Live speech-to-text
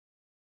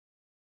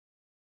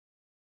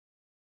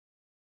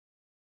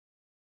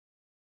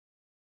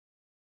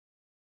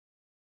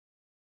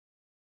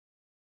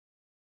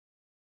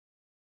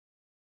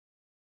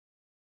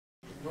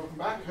Welcome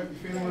back. Hope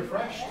you're feeling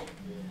refreshed.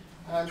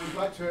 And we'd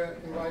like to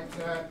invite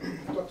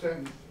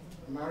Dr.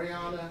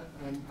 Mariana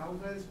and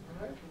Alves.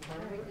 Very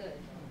good.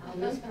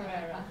 Alves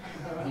Pereira.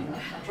 I'm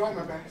trying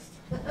my best.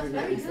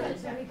 Very good,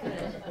 very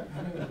good.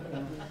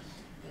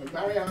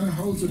 Mariana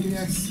holds a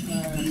BS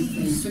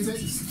in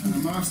physics, and a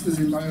master's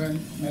in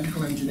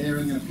biomedical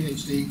engineering, and a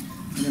PhD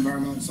in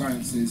environmental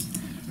sciences.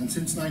 And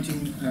since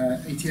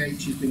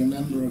 1988, she's been a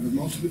member of a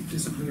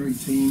multidisciplinary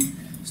team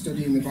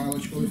studying the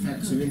biological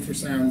effects of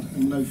infrasound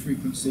and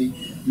low-frequency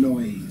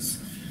noise.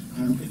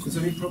 If there's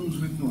any problems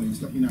with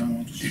noise, let me know and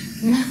I'll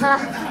just...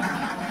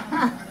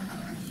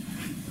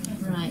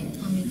 Right,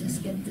 let me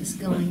just get this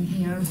going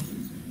here.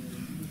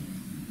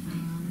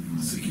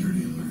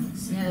 Security alert.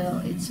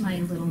 So, it's my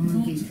little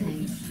movie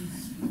thing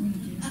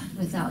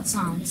without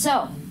sound.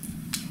 So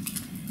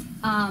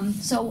I'm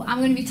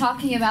going to be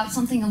talking about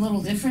something a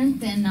little different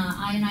than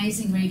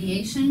ionizing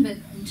radiation, but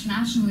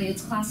internationally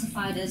it's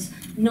classified as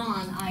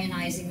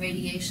non-ionizing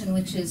radiation,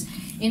 which is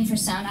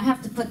infrasound. I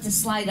have to put this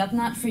slide up,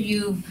 not for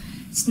you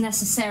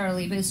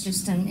necessarily, but it's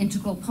just an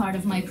integral part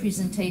of my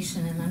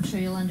presentation, and I'm sure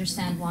you'll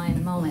understand why in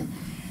a moment.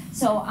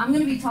 So I'm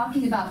going to be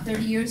talking about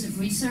 30 years of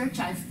research.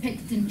 I've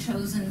picked and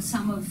chosen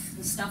some of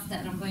the stuff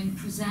that I'm going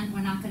to present. We're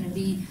not going to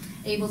be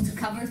able to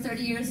cover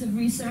 30 years of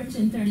research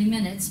in 30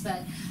 minutes,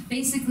 but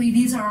basically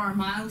these are our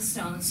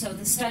milestones. So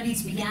the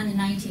studies began in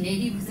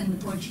 1980 within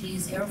the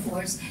Portuguese Air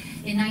Force.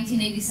 In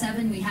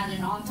 1987, we had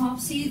an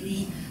autopsy.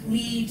 The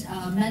lead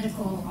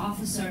medical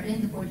officer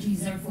in the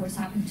Portuguese Air Force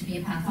happened to be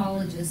a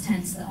pathologist,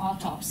 hence the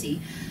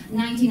autopsy. In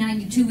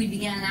 1992, we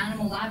began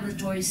animal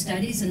laboratory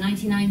studies. In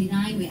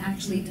 1999, we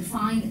actually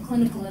defined the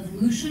clinical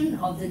evolution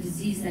of the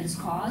disease that is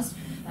caused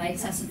by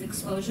excessive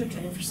exposure to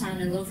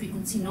infrasound and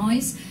low-frequency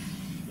noise.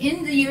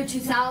 In the year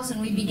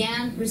 2000, we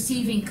began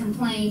receiving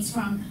complaints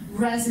from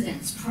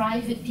residents,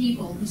 private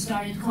people, who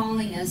started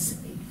calling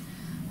us,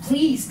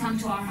 please come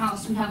to our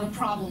house, we have a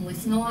problem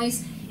with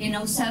noise. In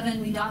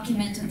 2007, we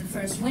documented the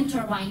first wind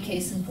turbine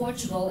case in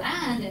Portugal,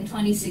 and in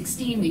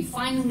 2016, we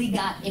finally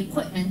got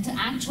equipment to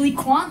actually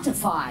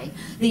quantify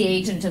the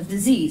agent of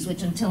disease,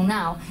 which until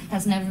now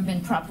has never been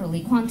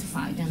properly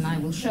quantified, and I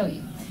will show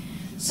you.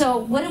 So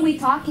what are we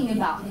talking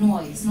about,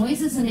 noise?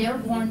 Noise is an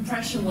airborne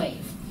pressure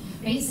wave.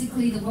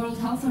 Basically, the World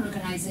Health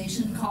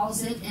Organization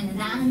calls it an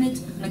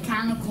inanimate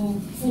mechanical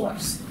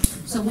force.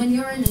 So when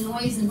you're in a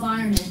noise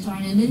environment or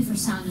in an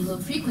infrasound and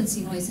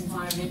low-frequency noise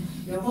environment,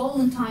 your whole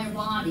entire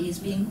body is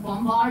being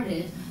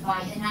bombarded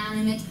by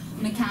inanimate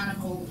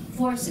mechanical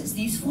forces.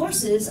 These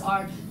forces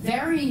are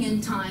varying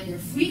in time, their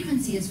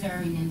frequency is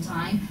varying in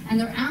time, and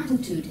their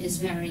amplitude is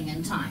varying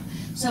in time.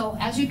 So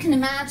as you can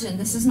imagine,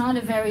 this is not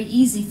a very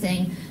easy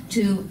thing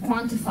to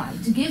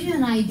quantify. To give you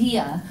an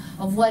idea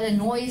of what a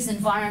noise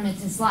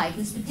environment is like,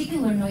 this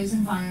particular noise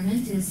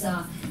environment is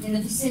in the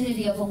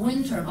vicinity of a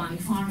wind turbine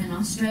farm in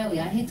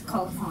Australia. I hate to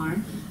call it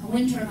farm, a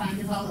wind turbine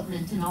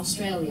development in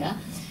Australia.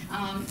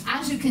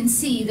 As you can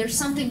see, there's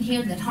something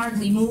here that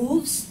hardly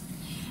moves,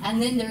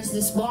 and then there's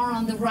this bar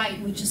on the right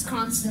which is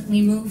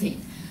constantly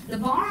moving. The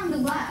bar on the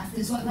left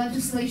is what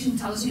legislation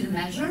tells you to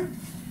measure,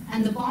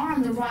 and the bar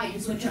on the right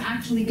is what you're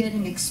actually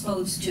getting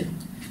exposed to.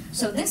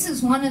 So this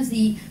is one of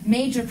the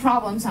major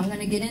problems. I'm going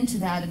to get into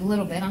that in a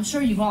little bit. I'm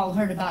sure you've all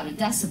heard about a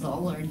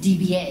decibel or a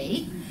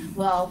dBA.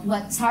 Well,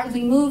 what's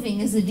hardly moving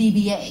is a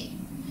dBA,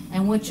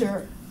 and what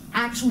you're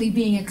actually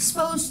being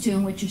exposed to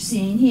and what you're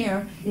seeing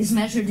here is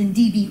measured in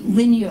dB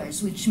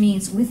linears, which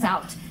means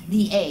without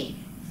the A.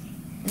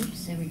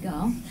 Oops, there we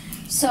go.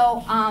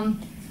 So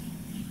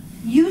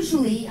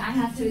usually I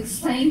have to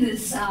explain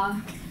this,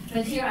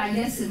 but here I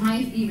guess it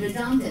might be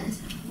redundant.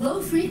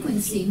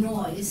 Low-frequency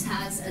noise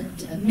has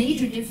a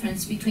major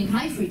difference between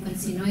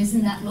high-frequency noise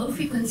in that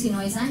low-frequency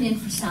noise and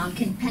infrasound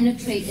can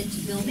penetrate into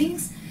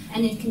buildings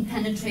and it can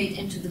penetrate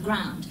into the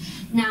ground.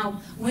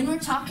 Now, when we're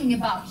talking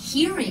about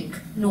hearing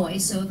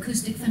noise, so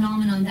acoustic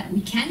phenomenon that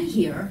we can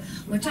hear,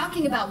 we're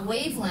talking about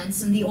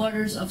wavelengths in the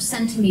orders of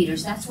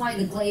centimeters. That's why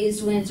the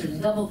glazed winds or the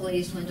double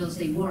glazed windows,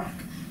 they work,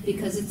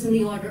 because it's in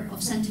the order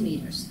of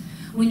centimeters.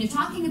 When you're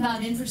talking about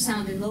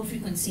infrasound and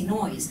low-frequency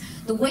noise,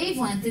 the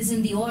wavelength is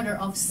in the order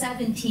of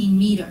 17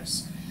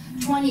 meters.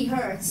 20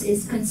 hertz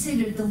is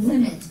considered the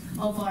limit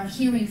of our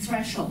hearing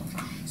threshold.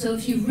 So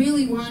if you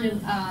really want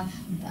to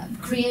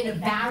create a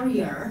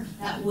barrier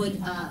that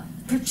would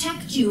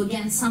protect you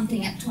against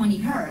something at 20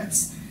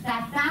 hertz,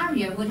 that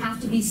barrier would have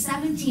to be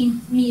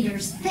 17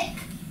 meters thick.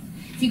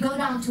 If you go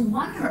down to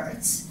 1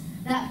 hertz,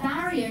 that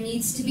barrier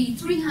needs to be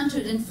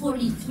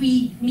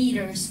 343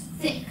 meters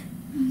thick.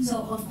 So,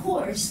 of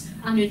course,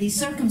 under these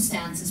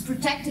circumstances,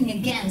 protecting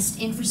against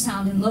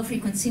infrasound and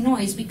low-frequency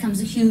noise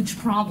becomes a huge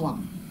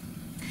problem.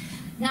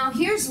 Now,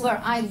 here's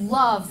where I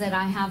love that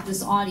I have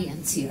this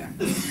audience here.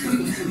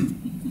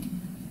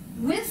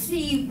 With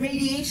the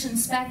radiation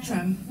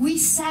spectrum, we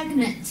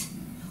segment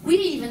We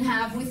even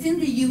have, within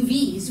the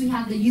UVs, we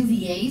have the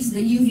UVAs,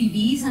 the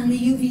UVBs, and the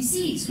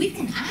UVCs. We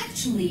can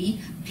actually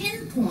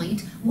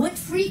pinpoint what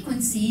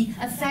frequency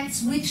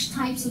affects which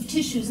types of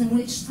tissues and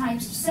which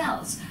types of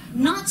cells.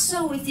 Not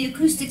so with the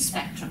acoustic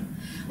spectrum.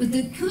 With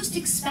the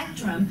acoustic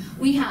spectrum,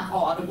 we have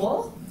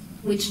audible,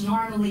 which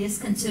normally is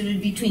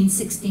considered between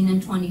 16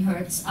 and 20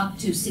 hertz, up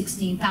to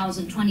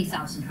 16,000,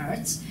 20,000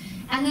 hertz.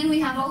 And then we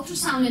have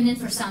ultrasound and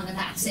infrasound, and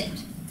that's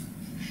it.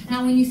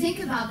 Now, when you think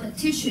about that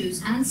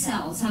tissues and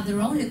cells have their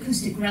own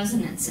acoustic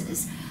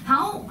resonances,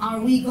 how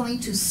are we going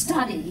to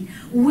study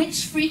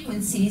which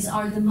frequencies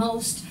are the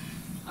most,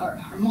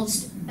 or are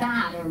most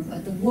bad or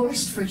the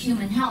worst for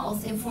human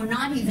health if we're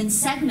not even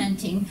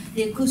segmenting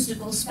the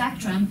acoustical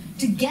spectrum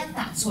to get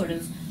that sort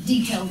of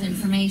detailed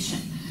information?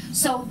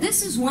 So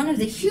this is one of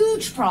the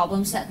huge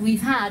problems that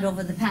we've had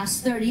over the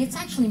past 30, it's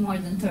actually more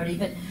than 30,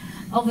 but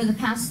over the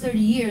past 30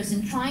 years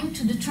in trying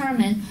to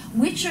determine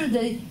which are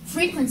the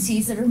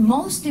frequencies that are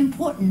most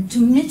important to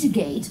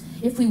mitigate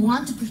if we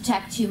want to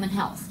protect human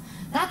health.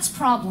 That's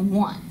problem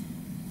one.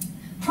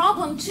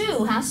 Problem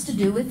two has to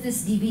do with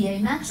this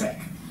dBA metric.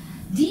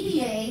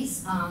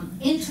 dBAs,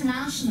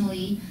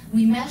 internationally,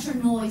 we measure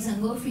noise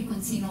and low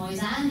frequency noise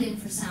and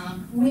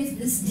infrasound with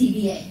this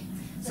dBA.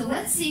 So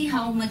let's see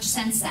how much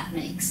sense that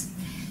makes.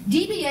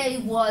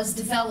 dBA was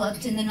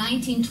developed in the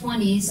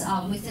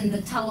 1920s within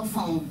the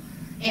telephone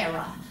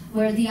era,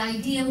 where the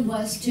idea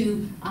was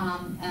to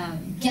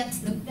get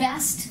the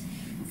best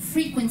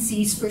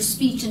frequencies for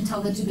speech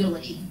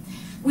intelligibility.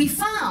 We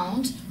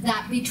found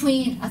that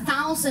between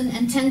 1,000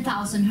 and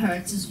 10,000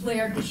 hertz is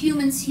where the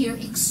humans hear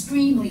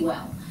extremely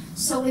well.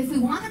 So if we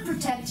want to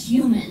protect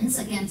humans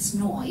against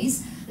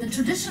noise, the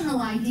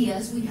traditional idea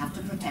is we have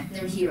to protect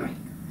their hearing.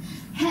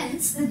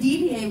 Hence, the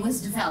dBA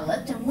was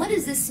developed, and what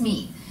does this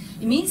mean?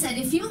 It means that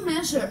if you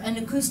measure an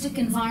acoustic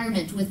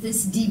environment with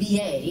this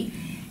dBA,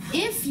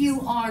 if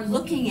you are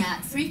looking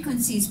at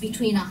frequencies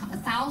between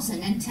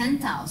 1,000 and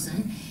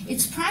 10,000,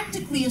 it's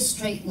practically a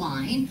straight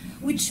line,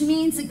 which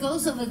means it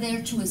goes over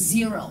there to a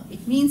zero.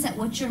 It means that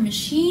what your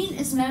machine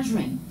is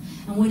measuring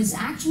and what is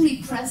actually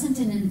present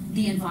in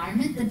the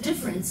environment, the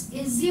difference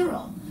is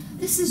zero.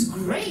 This is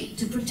great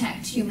to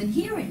protect human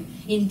hearing.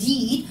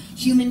 Indeed,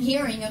 human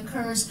hearing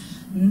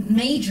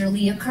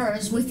majorly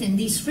occurs within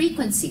these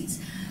frequencies.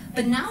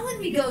 But now when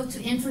we go to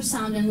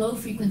infrasound and low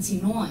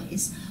frequency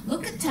noise,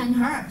 look at 10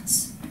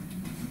 hertz.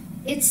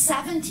 It's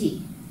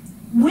 70.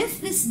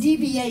 With this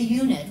dBA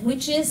unit,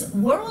 which is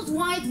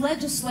worldwide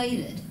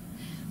legislated,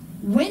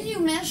 when you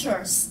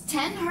measure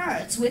 10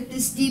 hertz with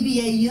this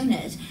dBA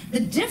unit, the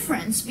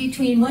difference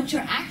between what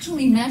you're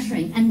actually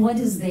measuring and what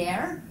is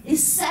there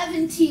is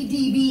 70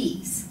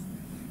 dBs.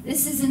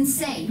 This is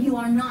insane. You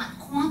are not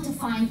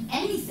quantifying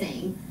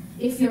anything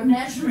if you're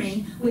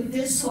measuring with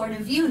this sort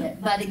of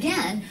unit. But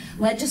again,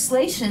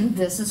 legislation,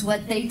 this is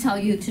what they tell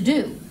you to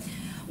do.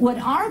 What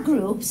our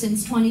group,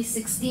 since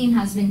 2016,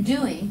 has been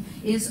doing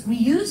is we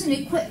use an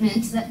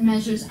equipment that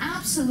measures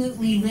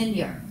absolutely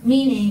linear,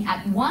 meaning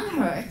at 1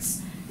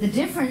 hertz, the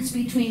difference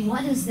between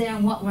what is there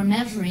and what we're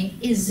measuring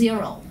is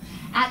zero.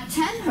 At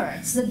 10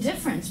 hertz, the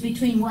difference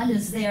between what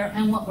is there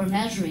and what we're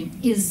measuring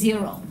is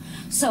zero.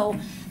 So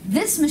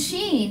this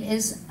machine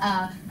is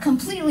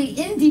completely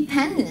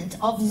independent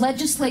of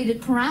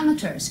legislated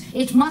parameters.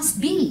 It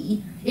must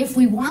be if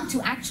we want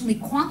to actually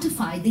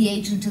quantify the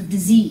agent of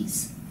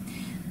disease.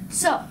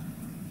 So,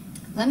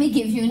 let me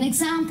give you an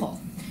example.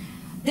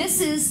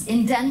 This is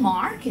in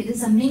Denmark. It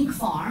is a mink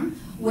farm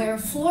where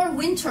 4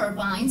 wind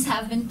turbines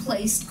have been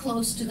placed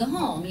close to the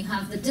home. You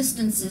have the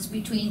distances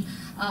between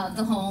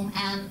the home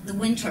and the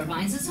wind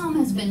turbines. This home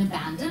has been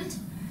abandoned.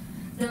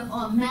 The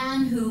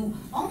man who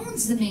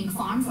owns the mink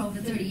farm, for over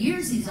 30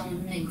 years he's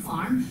owned the mink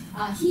farm,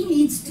 he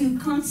needs to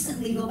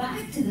constantly go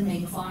back to the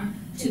mink farm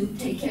to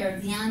take care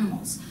of the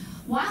animals.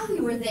 While we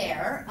were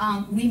there,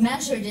 we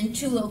measured in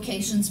 2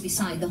 locations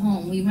beside the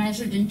home. We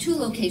measured in 2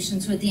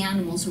 locations where the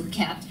animals were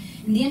kept.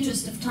 In the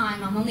interest of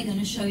time, I'm only going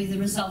to show you the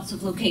results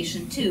of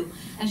location 2.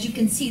 As you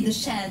can see, the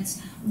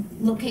sheds,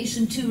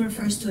 location 2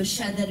 refers to a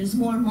shed that is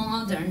more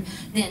modern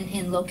than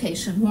in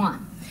location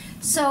 1.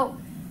 So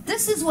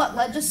this is what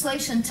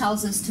legislation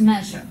tells us to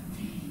measure.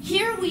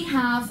 Here we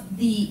have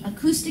the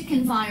acoustic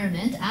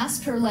environment as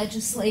per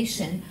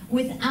legislation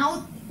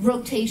without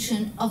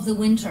rotation of the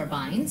wind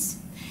turbines.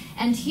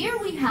 And here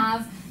we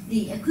have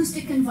the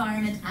acoustic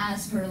environment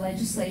as per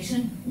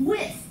legislation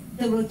with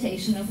the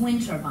rotation of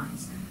wind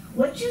turbines.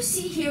 What you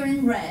see here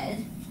in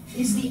red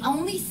is the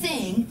only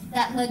thing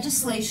that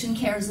legislation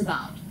cares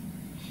about.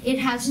 It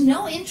has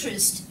no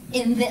interest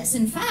in this.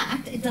 In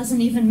fact, it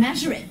doesn't even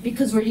measure it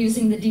because we're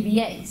using the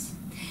dBAs.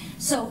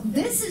 So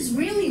this is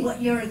really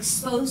what you're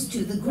exposed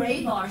to. The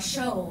gray bar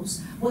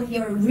shows what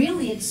you're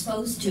really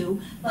exposed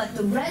to, but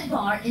the red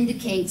bar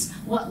indicates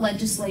what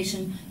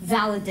legislation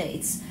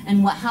validates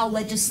and how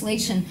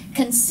legislation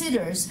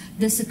considers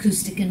this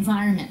acoustic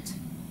environment.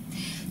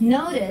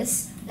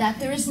 Notice that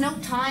there is no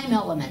time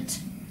element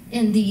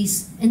in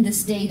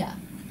this data.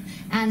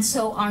 And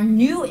so our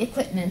new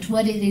equipment,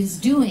 what it is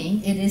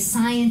doing, it is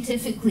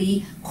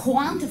scientifically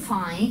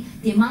quantifying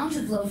the amount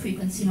of low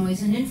frequency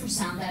noise and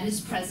infrasound that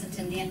is present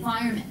in the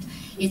environment.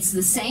 It's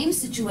the same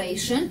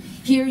situation.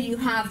 Here you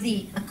have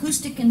the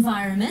acoustic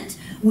environment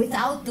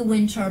without the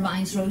wind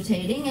turbines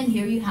rotating, and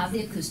here you have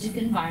the acoustic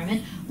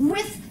environment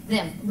with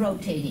them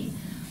rotating.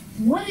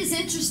 What is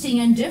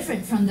interesting and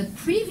different from the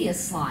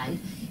previous slide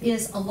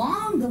is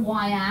along the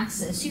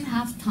y-axis you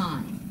have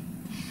time.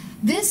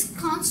 This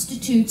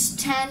constitutes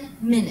 10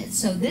 minutes.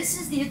 So this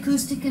is the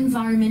acoustic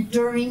environment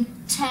during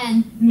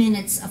 10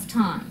 minutes of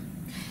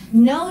time.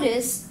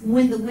 Notice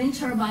when the wind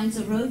turbines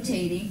are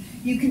rotating,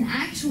 you can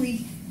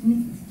actually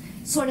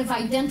sort of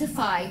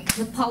identify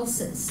the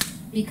pulses,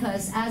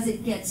 because as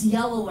it gets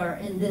yellower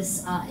in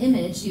this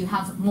image, you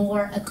have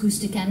more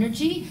acoustic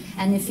energy,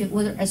 and if it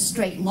were a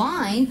straight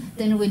line,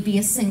 then it would be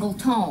a single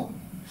tone.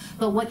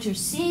 But what you're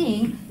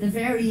seeing, the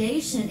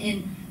variation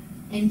in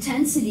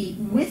intensity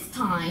with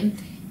time,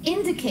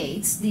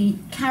 indicates the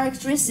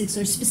characteristics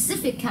or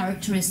specific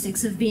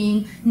characteristics of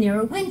being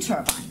near a wind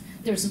turbine.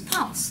 There's a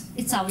pulse.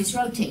 It's always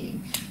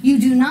rotating. You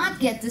do not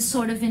get this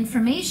sort of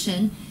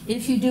information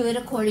if you do it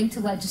according to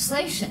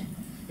legislation.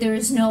 There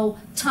is no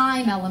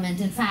time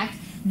element. In fact,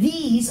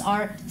 these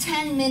are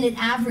 10-minute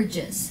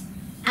averages,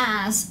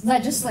 as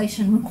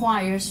legislation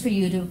requires for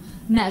you to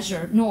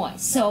measure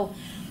noise. So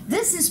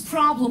this is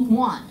problem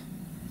one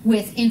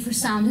with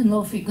infrasound and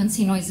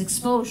low-frequency noise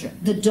exposure,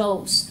 the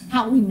dose,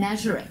 how we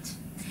measure it.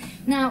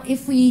 Now,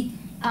 if we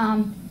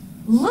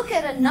look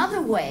at another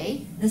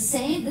way, this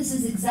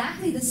is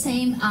exactly the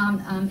same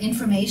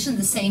information,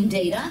 the same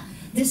data.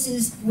 This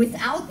is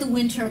without the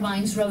wind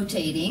turbines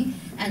rotating,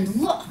 and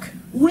look,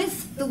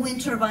 with the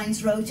wind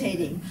turbines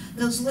rotating,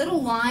 those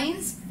little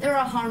lines, they're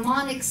a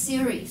harmonic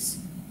series.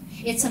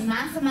 It's a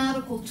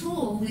mathematical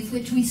tool with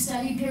which we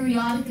study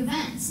periodic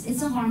events.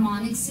 It's a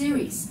harmonic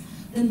series.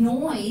 The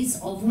noise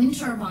of wind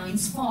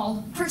turbines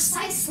fall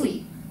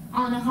precisely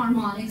on a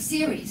harmonic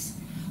series.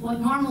 What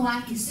normal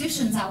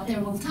acousticians out there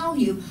will tell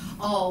you,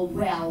 oh,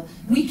 well,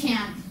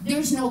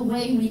 there's no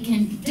way we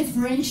can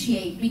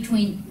differentiate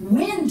between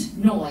wind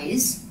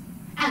noise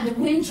and the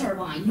wind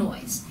turbine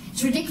noise.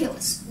 It's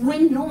ridiculous.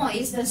 Wind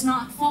noise does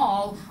not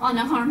fall on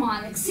a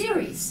harmonic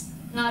series,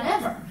 not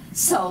ever.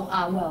 So,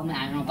 well,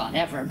 I don't know about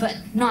ever,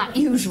 but not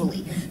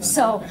usually.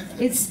 So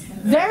it's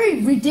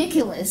very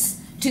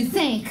ridiculous to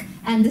think,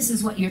 and this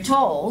is what you're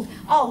told,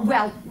 oh,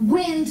 well,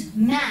 wind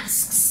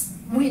masks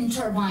wind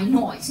turbine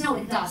noise. No,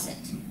 it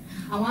doesn't.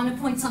 I want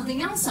to point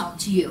something else out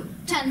to you.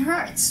 10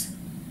 hertz.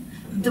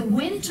 The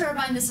wind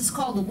turbine, this is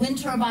called the wind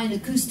turbine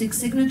acoustic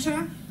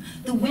signature.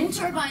 The wind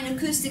turbine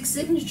acoustic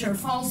signature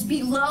falls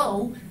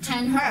below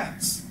 10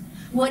 hertz.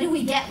 What do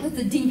we get with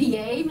the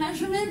dBA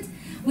measurement?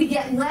 We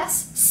get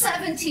less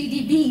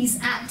 70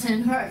 dBs at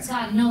 10 hertz.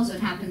 God knows what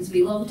happens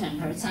below 10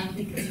 hertz. I don't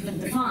think it's even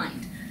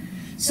defined.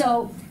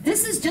 So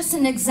this is just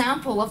an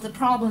example of the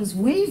problems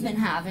we've been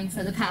having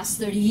for the past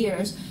 30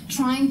 years,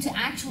 trying to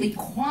actually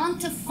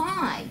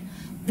quantify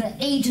the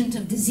agent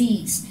of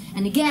disease.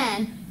 And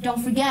again,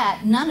 don't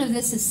forget, none of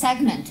this is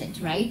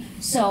segmented, right?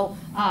 So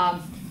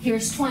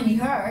here's 20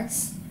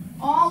 hertz.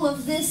 All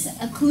of this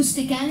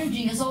acoustic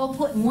energy is all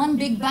put in one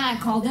big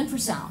bag called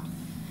infrasound.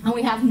 And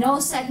we have no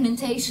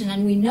segmentation,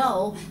 and we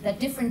know that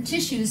different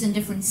tissues and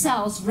different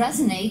cells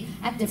resonate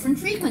at different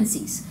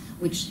frequencies,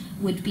 which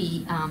would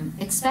be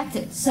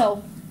expected.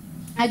 So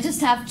I just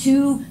have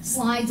 2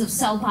 slides of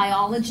cell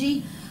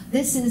biology.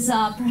 This is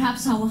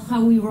perhaps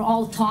how we were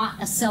all taught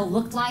a cell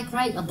looked like,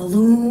 right? A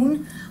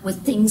balloon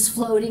with things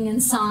floating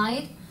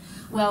inside.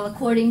 Well,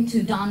 according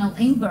to Donald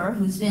Ingber,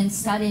 who's been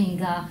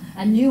studying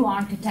a new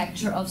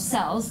architecture of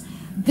cells,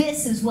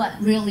 this is what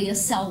really a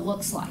cell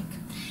looks like.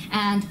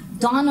 And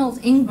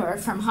Donald Ingber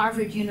from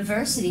Harvard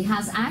University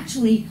has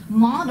actually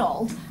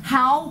modeled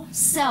how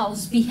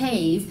cells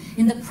behave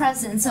in the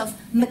presence of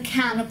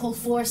mechanical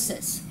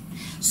forces.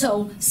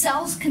 So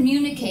cells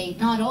communicate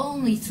not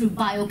only through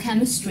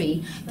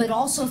biochemistry, but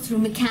also through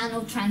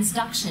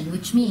mechanotransduction,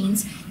 which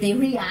means they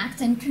react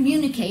and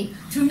communicate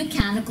through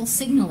mechanical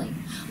signaling,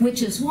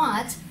 which is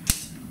what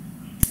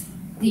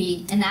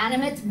the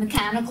inanimate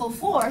mechanical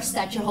force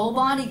that your whole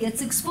body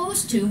gets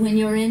exposed to when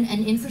you're in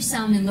an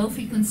infrasound and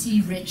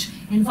low-frequency rich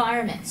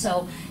environment.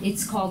 So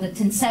it's called a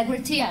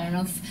tensegrity. I don't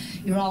know if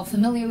you're all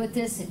familiar with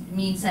this. It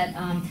means that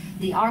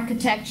the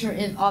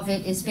architecture of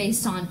it is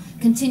based on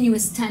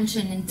continuous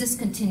tension and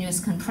discontinuous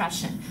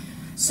compression.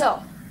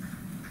 So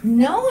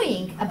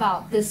knowing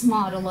about this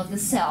model of the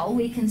cell,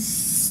 we can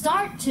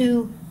start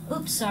to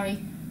understand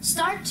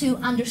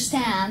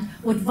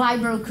what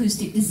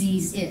vibroacoustic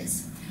disease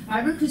is.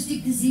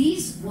 Vibroacoustic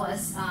disease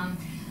was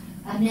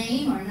a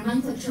name or a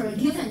nomenclature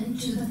given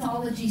to the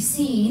pathology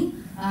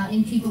seen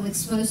in people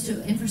exposed to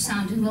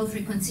infrasound and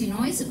low-frequency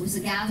noise. It was a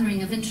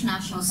gathering of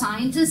international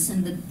scientists,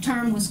 and the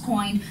term was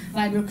coined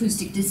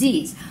vibroacoustic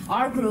disease.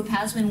 Our group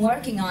has been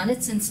working on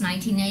it since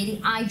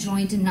 1980. I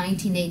joined in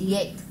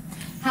 1988.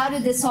 How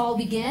did this all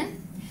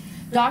begin?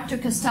 Dr.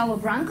 Castelo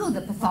Branco,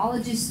 the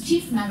pathologist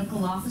chief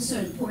medical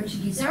officer at the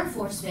Portuguese Air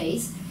Force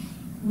Base,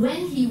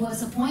 when he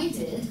was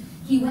appointed,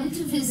 he went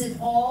to visit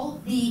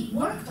all the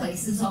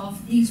workplaces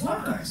of these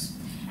workers.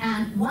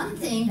 And one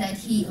thing that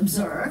he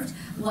observed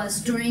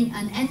was during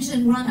an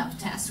engine run-up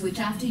test, which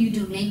after you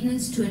do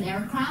maintenance to an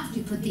aircraft,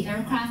 you put the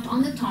aircraft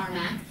on the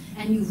tarmac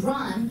and you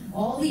run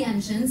all the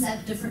engines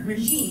at different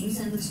regimes,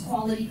 and there's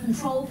quality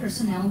control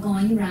personnel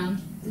going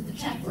around with the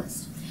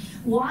checklist.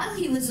 While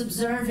he was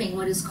observing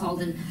what is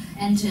called an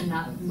engine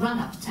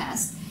run-up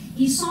test,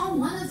 he saw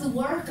one of the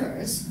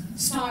workers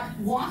start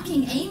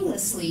walking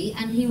aimlessly,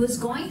 and he was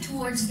going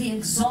towards the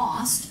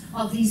exhaust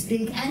of these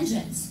big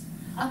engines.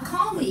 A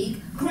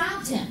colleague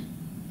grabbed him,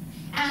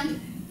 and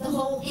the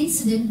whole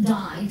incident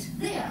died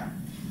there.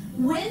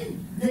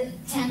 When the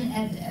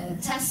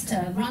test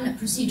run-up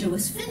procedure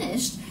was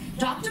finished,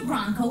 Dr.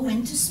 Branco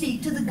went to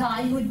speak to the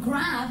guy who had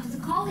grabbed the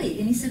colleague,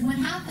 and he said, "What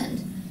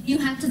happened? You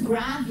had to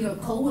grab your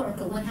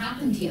coworker. What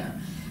happened here?"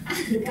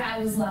 And the guy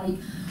was like,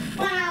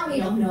 "Well, we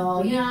don't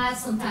know. You know, that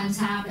sometimes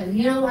happens.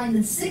 You know, in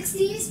the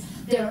 60s,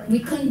 we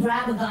couldn't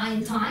grab a guy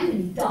in time,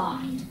 and he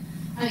died."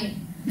 I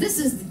mean, this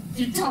is,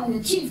 you're telling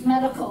the chief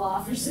medical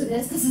officer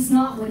this is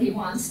not what he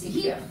wants to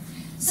hear.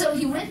 So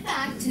he went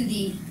back to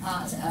the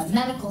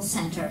medical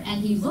center,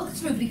 and he looked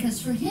through,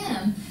 because for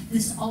him,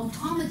 this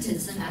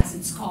automatism, as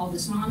it's called,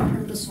 this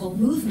non-purposeful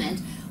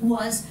movement,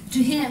 was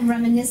to him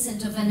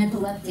reminiscent of an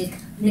epileptic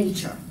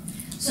nature.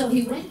 So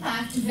he went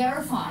back to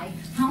verify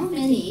how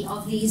many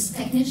of these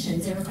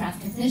technicians,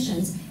 aircraft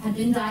technicians, had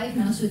been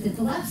diagnosed with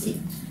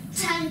epilepsy.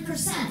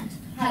 10%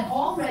 had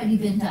already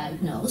been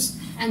diagnosed,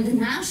 and the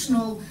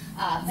national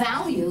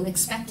value,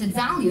 expected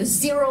value, is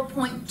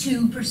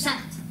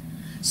 0.2%.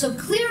 So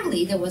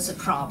clearly there was a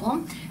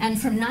problem, and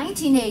from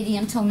 1980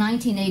 until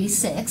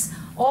 1986,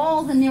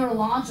 all the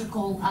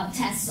neurological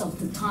tests of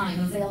the time,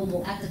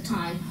 available at the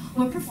time,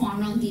 were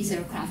performed on these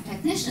aircraft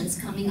technicians,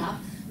 coming up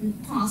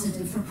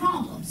positive for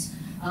problems.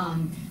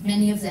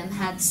 Many of them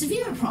had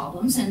severe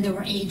problems, and they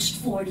were aged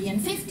 40 and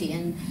 50,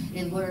 and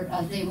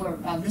they were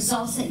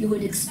results that you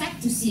would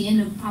expect to see in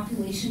a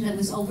population that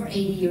was over 80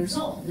 years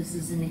old. This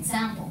is an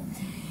example.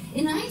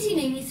 In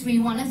 1983,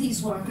 one of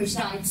these workers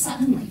died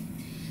suddenly.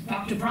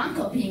 Dr.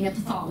 Branco, being a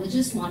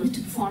pathologist, wanted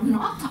to perform an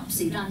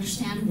autopsy to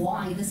understand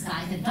why this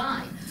guy had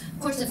died. Of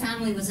course, the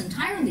family was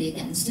entirely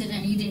against it,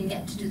 and he didn't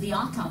get to do the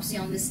autopsy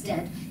on this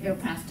dead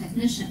aircraft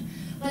technician.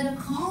 But a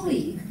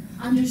colleague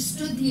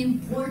understood the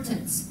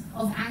importance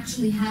of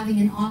actually having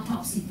an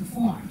autopsy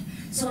performed.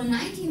 So in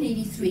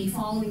 1983,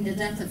 following the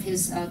death of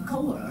his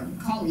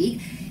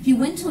colleague, he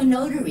went to a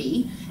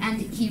notary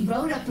and he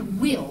wrote up a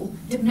will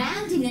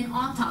demanding an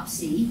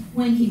autopsy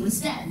when he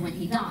was dead, when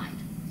he died.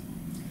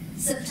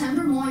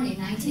 September morning,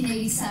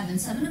 1987,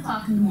 7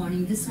 o'clock in the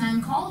morning, this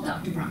man called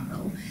Dr.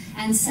 Branco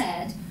and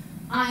said,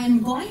 "I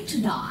am going to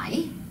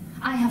die.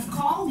 I have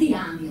called the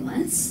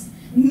ambulance.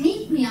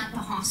 Meet me at the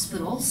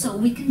hospital so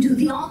we can do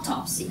the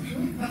autopsy."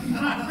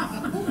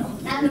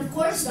 And of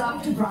course,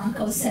 Dr.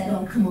 Branco said,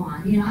 "Oh, come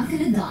on, you're not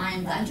going to die.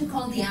 I'm glad you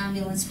called the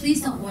ambulance.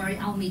 Please don't worry,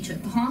 I'll meet you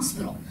at the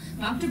hospital."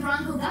 Dr.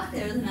 Branco got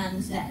there, the man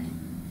was dead.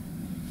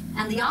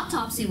 And the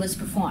autopsy was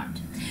performed.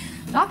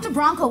 Dr.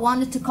 Branco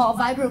wanted to call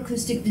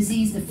vibroacoustic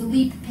disease the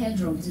Felipe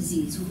Pedro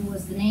disease, who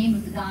was the name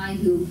of the guy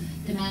who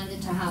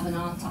demanded to have an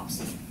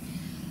autopsy.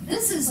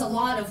 This is a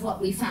lot of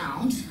what we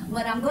found.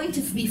 What I'm going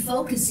to be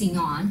focusing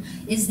on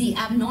is the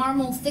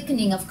abnormal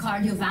thickening of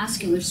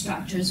cardiovascular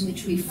structures,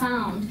 which we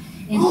found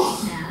in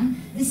this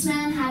man. This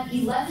man had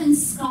 11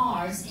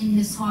 scars in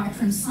his heart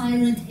from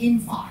silent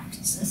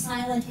infarcts. A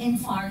silent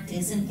infarct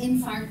is an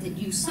infarct that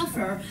you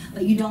suffer,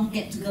 but you don't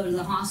get to go to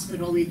the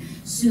hospital. It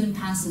soon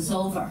passes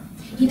over.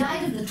 He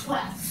died of the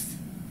 12th,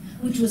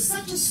 which was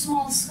such a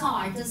small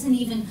scar, it doesn't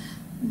even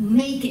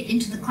make it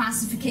into the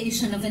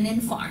classification of an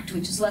infarct,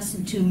 which is less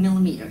than 2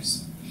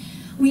 millimeters.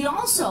 We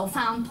also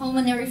found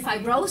pulmonary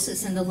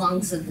fibrosis in the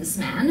lungs of this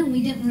man, and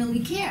we didn't really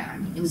care. I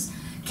mean, it was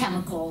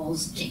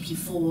chemicals,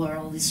 JP4,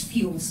 all this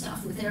fuel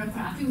stuff with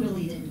aircraft, we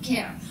really didn't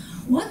care.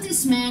 What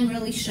this man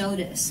really showed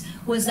us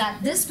was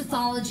that this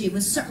pathology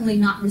was certainly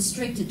not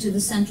restricted to the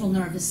central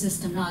nervous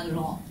system, not at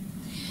all.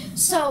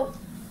 So,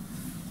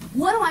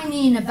 what do I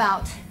mean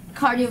about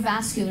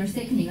cardiovascular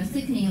thickening, or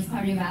thickening of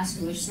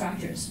cardiovascular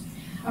structures?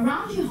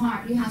 Around your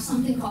heart, you have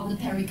something called the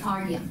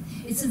pericardium.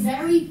 It's a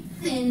very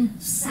thin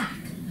sac,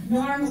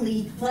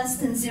 normally less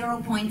than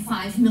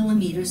 0.5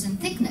 millimeters in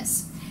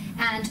thickness.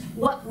 And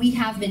what we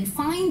have been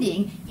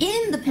finding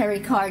in the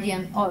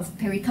pericardia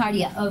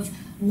of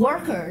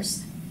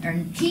workers or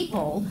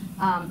people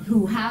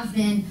who have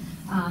been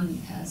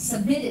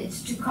submitted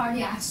to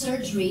cardiac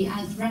surgery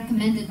as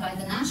recommended by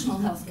the National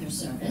Healthcare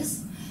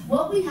Service,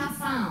 what we have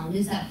found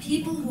is that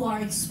people who are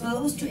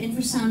exposed to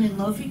infrasound and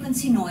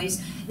low-frequency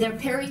noise, their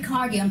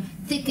pericardium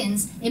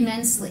thickens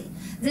immensely.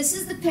 This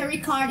is the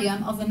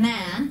pericardium of a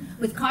man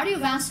with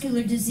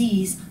cardiovascular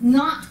disease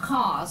not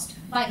caused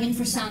by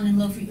infrasound and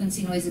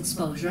low-frequency noise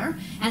exposure,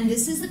 and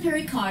this is the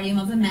pericardium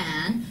of a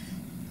man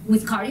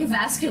with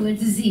cardiovascular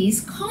disease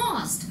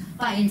caused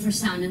by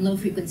infrasound and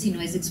low-frequency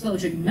noise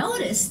exposure.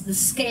 Notice the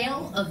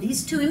scale of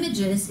these two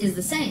images is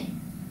the same.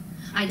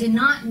 I did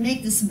not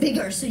make this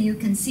bigger so you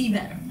can see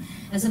better.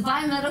 As a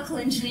biomedical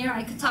engineer,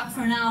 I could talk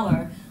for an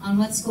hour on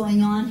what's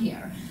going on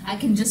here. I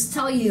can just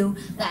tell you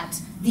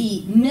that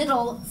the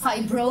middle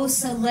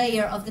fibrosa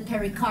layer of the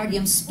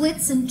pericardium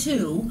splits in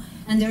two,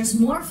 and there's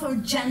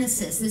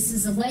morphogenesis. This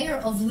is a layer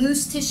of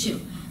loose tissue,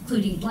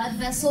 including blood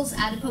vessels,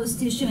 adipose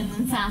tissue, and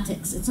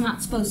lymphatics. It's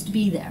not supposed to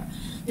be there.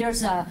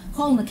 There's a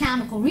whole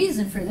mechanical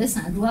reason for this,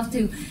 and I'd love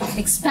to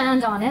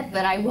expand on it,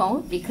 but I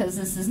won't because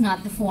this is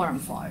not the forum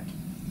for it.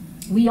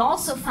 We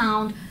also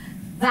found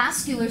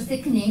vascular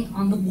thickening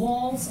on the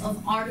walls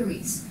of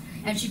arteries.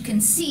 As you can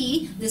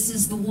see, this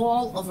is the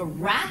wall of a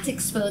rat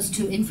exposed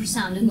to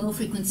infrasound and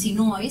low-frequency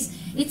noise.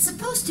 It's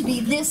supposed to be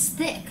this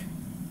thick,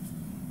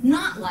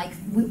 not like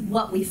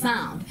what we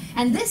found.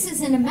 And this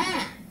is in a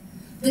man.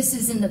 This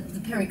is in the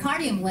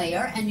pericardium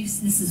layer, and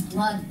this is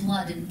blood,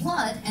 blood, and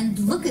blood. And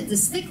look at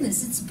this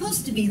thickness. It's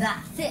supposed to be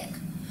that thick.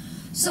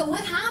 So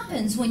what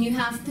happens when you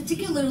have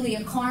particularly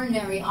a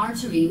coronary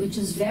artery, which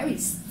is very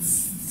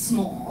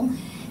small,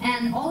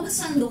 and all of a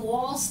sudden the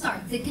walls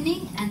start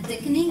thickening,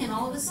 and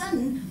all of a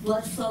sudden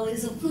blood flow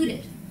is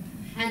occluded,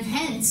 and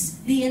hence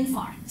the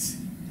infarcts.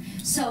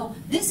 So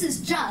this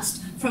is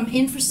just from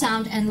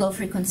infrasound and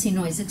low-frequency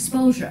noise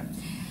exposure.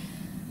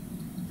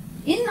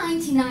 In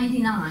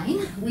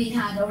 1999, we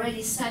had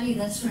already studied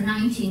this for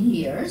 19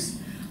 years.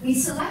 We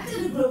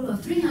selected a group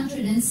of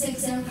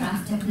 306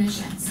 aircraft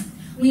technicians.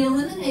 We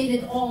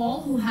eliminated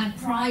all who had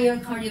prior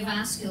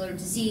cardiovascular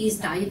disease,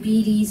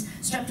 diabetes,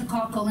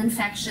 streptococcal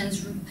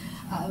infections,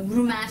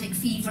 rheumatic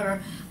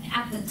fever.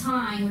 At the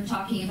time, we're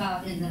talking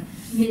about in the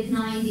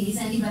mid-90s,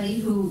 anybody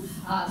who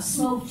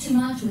smoked too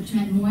much, which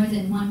meant more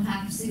than 1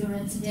 pack of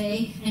cigarettes a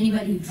day,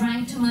 anybody who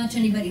drank too much,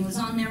 anybody who was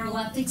on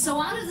neuroleptic.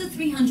 So out of the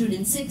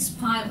 306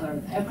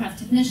 aircraft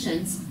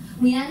technicians,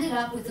 we ended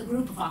up with a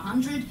group of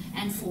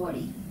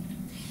 140.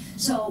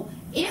 So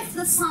if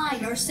the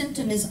sign or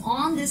symptom is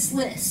on this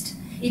list,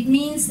 it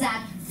means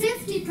that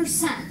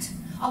 50%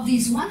 of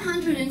these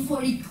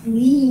 140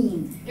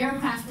 clean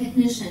aircraft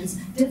technicians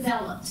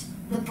developed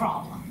the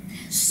problem.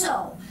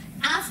 So,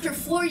 after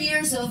 4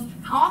 years of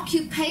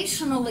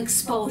occupational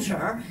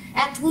exposure,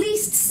 at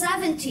least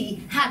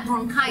 70 had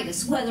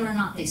bronchitis, whether or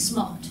not they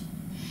smoked.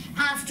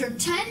 After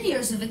 10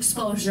 years of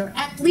exposure,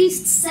 at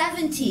least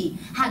 70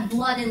 had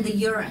blood in the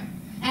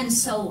urine, and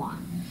so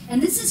on.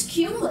 And this is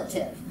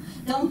cumulative.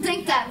 Don't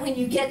think that when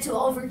you get to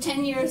over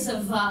 10 years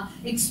of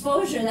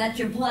exposure that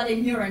your blood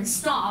and urine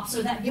stops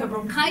or that your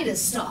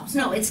bronchitis stops.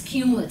 No, it's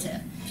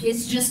cumulative.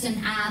 It's just an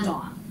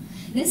add-on.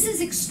 This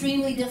is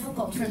extremely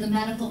difficult for the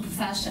medical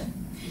profession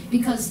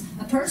because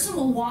a person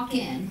will walk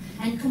in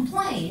and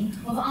complain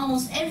of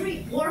almost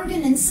every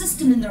organ and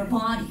system in their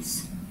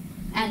bodies.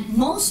 And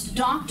most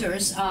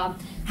doctors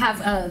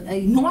have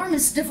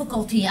enormous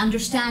difficulty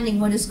understanding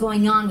what is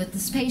going on with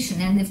this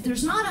patient. And if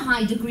there's not a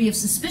high degree of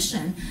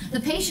suspicion, the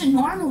patient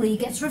normally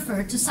gets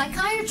referred to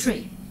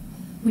psychiatry,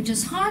 which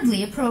is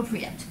hardly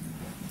appropriate.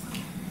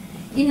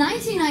 In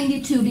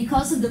 1992,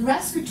 because of the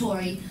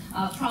respiratory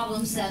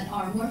problems that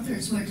our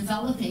workers were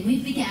developing,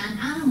 we began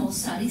animal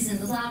studies in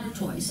the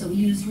laboratory. So we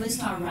used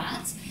Wistar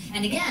rats.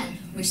 And again,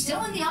 we're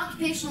still in the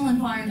occupational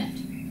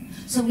environment.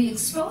 So we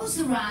exposed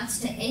the rats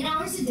to 8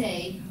 hours a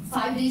day,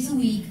 5 days a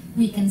week,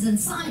 weekends in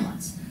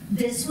silence.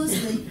 This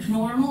was the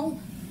normal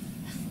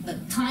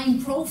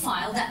time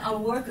profile that our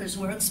workers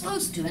were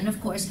exposed to. And of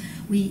course,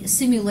 we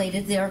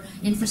simulated their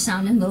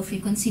infrasound and low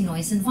frequency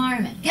noise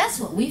environment. Guess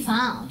what we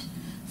found?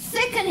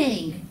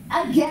 Thickening,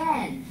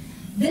 again,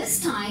 this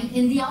time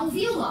in the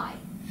alveoli.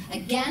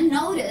 Again,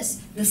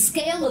 notice the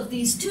scale of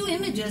these two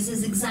images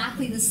is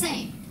exactly the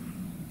same.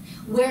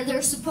 Where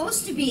there's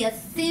supposed to be a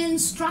thin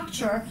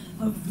structure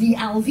of the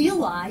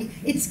alveoli,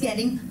 it's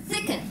getting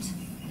thickened.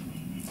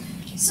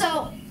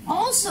 So,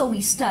 also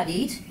we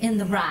studied, in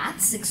the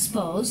rats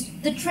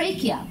exposed, the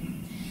trachea.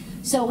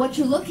 So what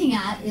you're looking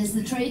at is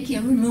the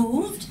trachea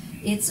removed,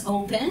 it's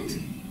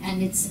opened,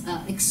 and it's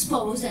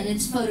exposed, and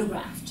it's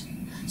photographed.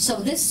 So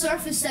this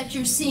surface that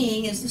you're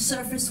seeing is the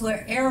surface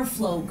where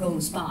airflow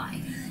goes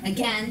by.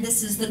 Again,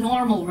 this is the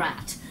normal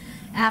rat.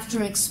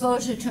 After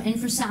exposure to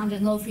infrasound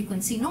and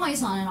low-frequency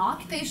noise on an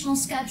occupational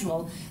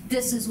schedule,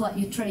 this is what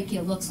your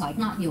trachea looks like,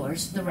 not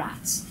yours, the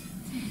rat's.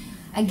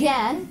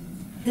 Again,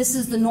 this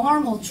is the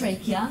normal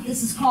trachea.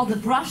 This is called the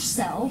brush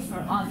cell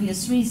for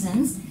obvious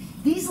reasons.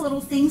 These little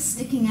things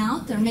sticking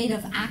out, they're made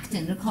of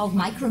actin. They're called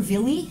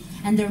microvilli,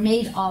 and they're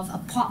made of a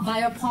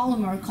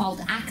biopolymer called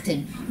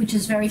actin, which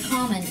is very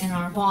common in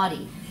our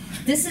body.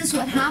 This is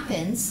what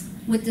happens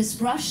with this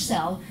brush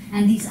cell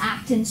and these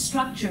actin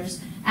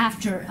structures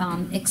after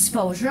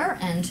exposure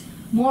and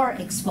more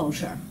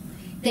exposure.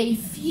 They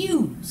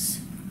fuse.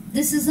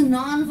 This is a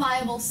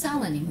non-viable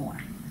cell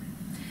anymore.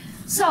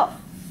 So,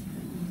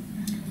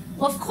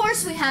 well, of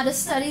course we had to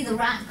study the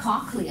rat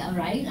cochlea,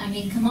 right? I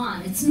mean, come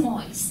on, it's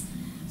noise.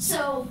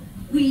 So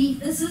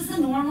this is the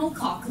normal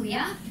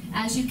cochlea.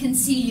 As you can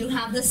see, you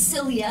have the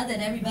cilia that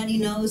everybody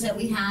knows that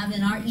we have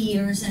in our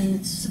ears, and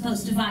it's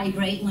supposed to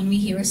vibrate when we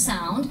hear a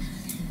sound.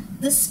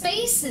 The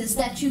spaces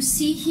that you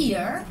see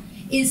here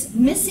is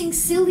missing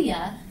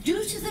cilia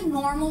due to the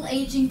normal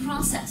aging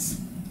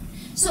process.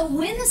 So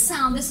when the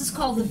sound, this is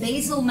called the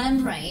basal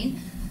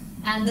membrane,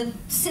 and the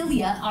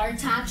cilia are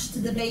attached to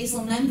the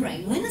basal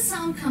membrane. When the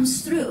sound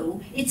comes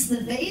through, it's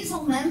the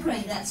basal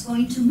membrane that's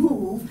going to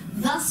move,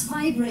 thus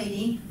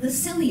vibrating the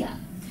cilia.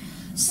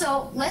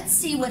 So let's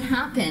see what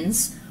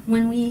happens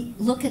when we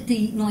look at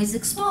the noise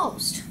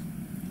exposed.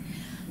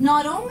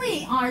 Not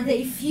only are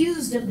they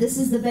fused, this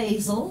is the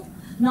basal,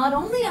 not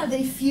only are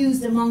they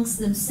fused amongst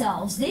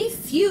themselves, they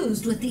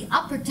fused with the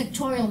upper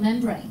tectorial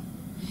membrane.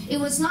 It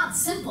was not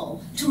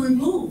simple to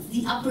remove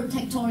the upper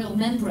tectorial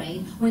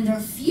membrane. When they're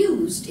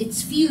fused,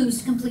 it's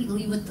fused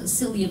completely with the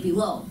cilia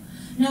below.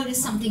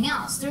 Notice something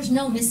else, there's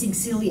no missing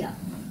cilia.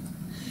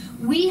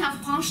 We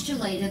have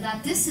postulated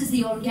that this is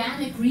the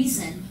organic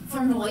reason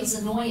for noise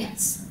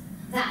annoyance.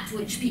 That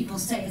which people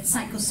say it's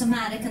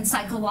psychosomatic and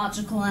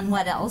psychological and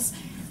what else.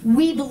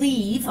 We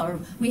believe, or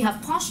we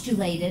have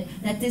postulated,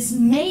 that this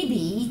may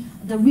be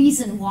the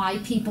reason why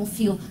people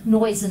feel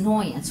noise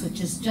annoyance,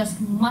 which is just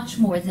much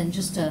more than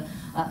just a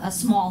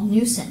small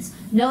nuisance.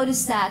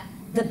 Notice that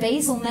the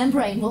basal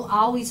membrane will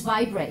always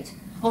vibrate.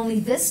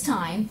 Only this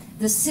time,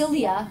 the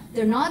cilia,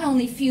 they're not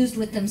only fused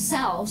with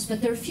themselves,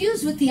 but they're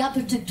fused with the upper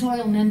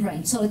tectorial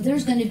membrane. So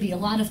there's going to be a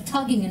lot of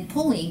tugging and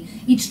pulling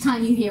each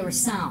time you hear a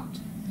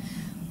sound.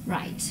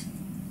 Right.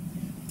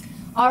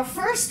 Our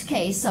first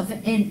case of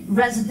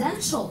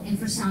residential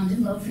infrasound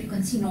and low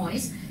frequency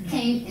noise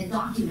came, a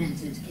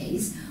documented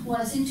case,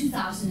 was in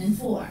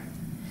 2004.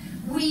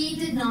 We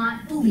did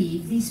not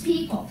believe these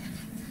people.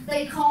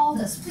 They called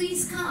us,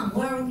 please come,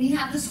 we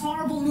have this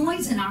horrible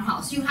noise in our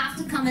house. You have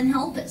to come and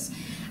help us.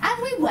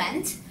 And we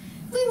went.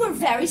 We were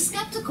very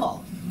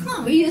skeptical. Come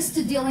on, we're used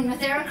to dealing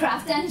with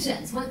aircraft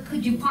engines. What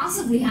could you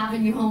possibly have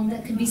in your home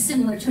that could be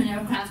similar to an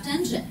aircraft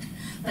engine?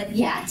 But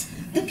yet,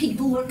 the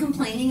people were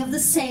complaining of the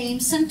same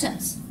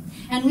symptoms.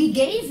 And we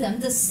gave them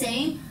the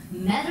same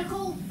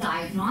medical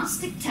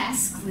diagnostic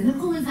test,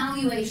 clinical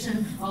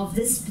evaluation of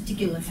this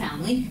particular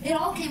family. It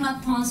all came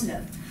up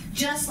positive,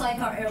 just like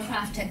our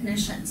aircraft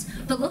technicians.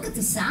 But look at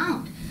the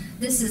sound.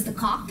 This is the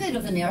cockpit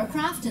of an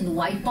aircraft, and the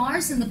white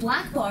bars and the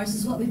black bars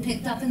is what we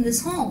picked up in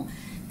this home.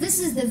 This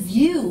is the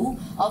view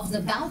of the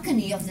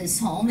balcony of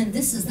this home, and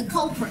this is the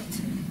culprit.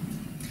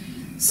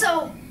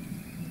 So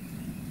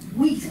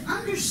we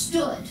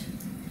understood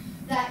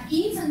that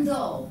even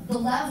though the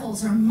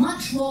levels are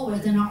much lower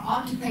than our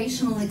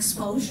occupational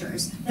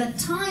exposures, the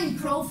time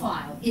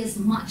profile is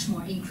much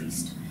more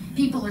increased.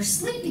 People are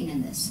sleeping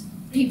in this.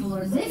 People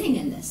are living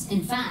in this.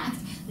 In fact,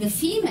 the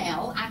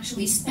female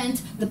actually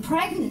spent the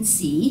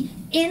pregnancy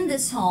in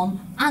this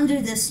home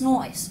under this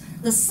noise.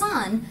 The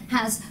son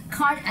has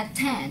at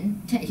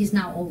 10, he's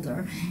now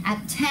older,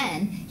 at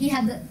 10, he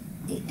had the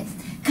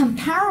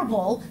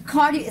comparable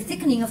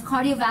thickening of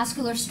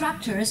cardiovascular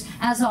structures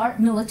as our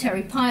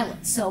military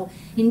pilots. So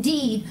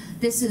indeed,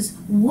 this is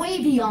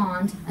way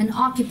beyond an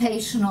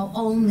occupational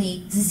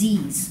only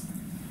disease.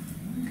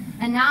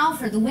 And now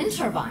for the wind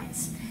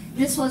turbines.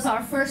 This was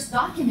our first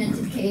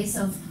documented case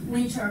of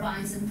wind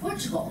turbines in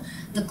Portugal.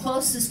 The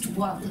closest,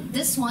 well,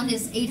 this one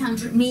is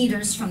 800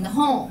 meters from the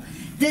home.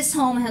 This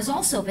home has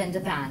also been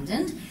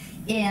abandoned,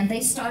 and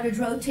they started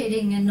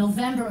rotating in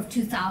November of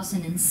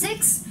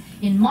 2006.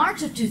 In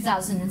March of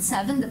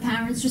 2007, the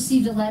parents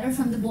received a letter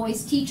from the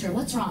boy's teacher.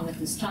 What's wrong with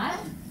this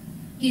child?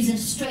 He's a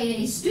straight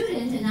A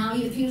student, and now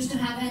he appears to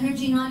have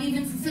energy not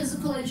even for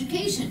physical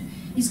education.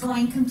 He's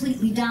going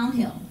completely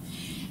downhill.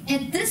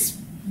 And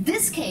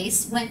this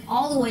case went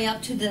all the way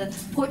up to the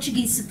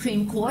Portuguese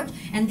Supreme Court,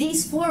 and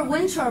these 4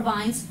 wind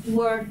turbines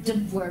were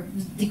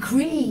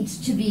decreed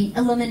to be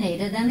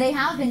eliminated, and they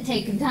have been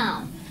taken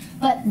down.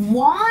 But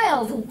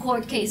while the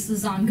court case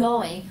was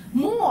ongoing,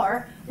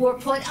 more were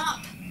put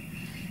up.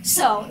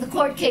 So the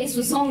court case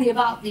was only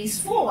about these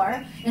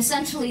 4.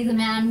 Essentially, the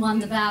man won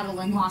the battle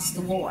and lost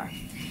the war.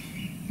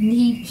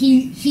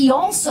 He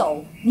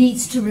also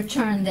needs to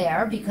return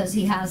there because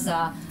he has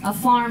a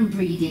farm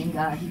breeding.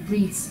 He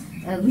breeds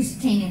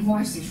Lusitanian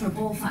horses for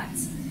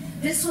bullfights.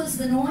 This was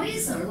the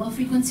noise, or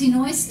low-frequency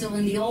noise, still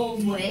in the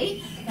old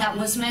way, that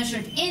was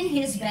measured in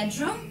his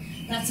bedroom.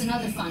 That's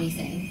another funny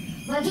thing.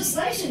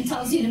 Legislation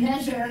tells you to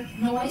measure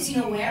noise, you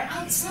know where?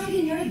 Outside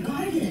in your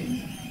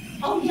garden.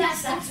 Oh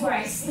yes, that's where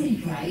I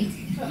sleep, right?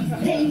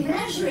 They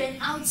measure it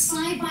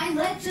outside by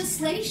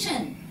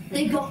legislation.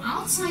 They go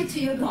outside to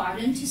your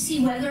garden to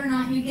see whether or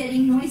not you're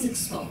getting noise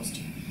exposed.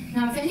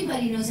 Now, if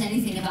anybody knows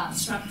anything about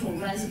structural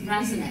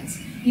resonance,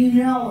 you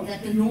know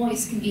that the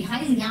noise can be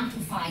highly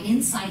amplified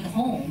inside the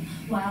home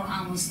while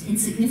almost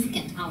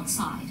insignificant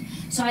outside.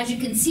 So as you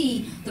can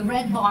see, the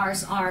red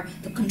bars are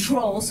the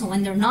control, so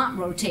when they're not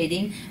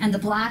rotating, and the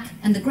black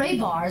and the gray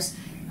bars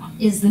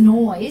is the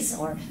noise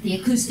or the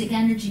acoustic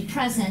energy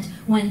present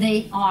when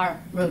they are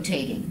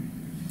rotating.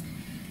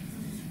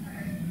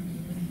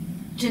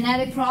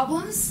 Genetic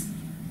problems.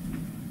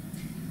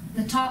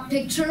 The top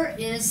picture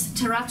is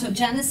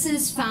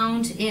teratogenesis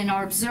found in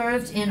or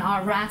observed in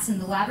our rats in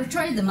the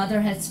laboratory. The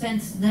mother had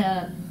spent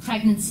the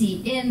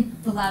pregnancy in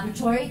the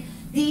laboratory.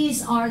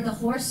 These are the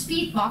horse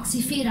feet,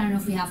 boxy feet. I don't know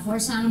if we have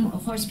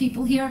horse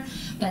people here,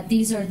 but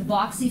these are the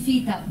boxy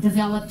feet that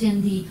developed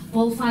in the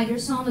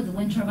bullfighter's home of the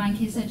wind turbine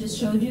case I just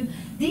showed you.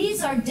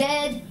 These are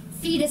dead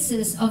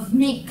fetuses of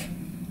mink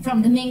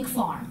from the mink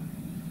farm,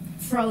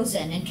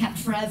 frozen and kept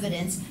for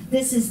evidence.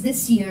 This is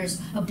this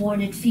year's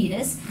aborted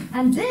fetus,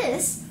 and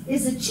this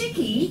is a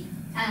chickie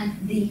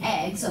and the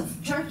eggs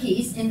of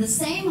turkeys in the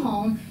same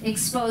home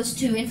exposed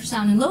to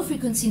infrasound and low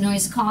frequency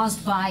noise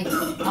caused by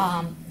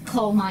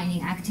coal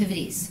mining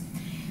activities.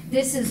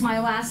 This is my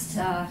last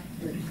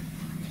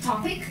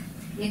topic.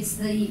 It's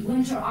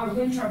our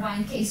wind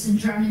turbine case in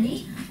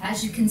Germany.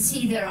 As you can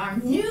see, there are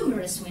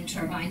numerous wind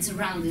turbines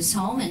around this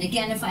home. And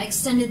again, if I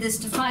extended this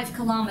to 5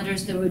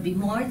 kilometers, there would be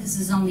more. This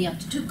is only up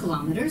to 2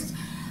 kilometers.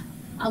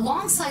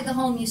 Alongside the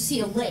home, you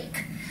see a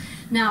lake.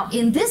 Now,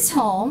 in this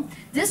home,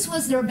 this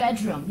was their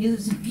bedroom. It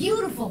was a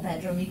beautiful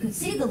bedroom. You could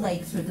see the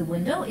lake through the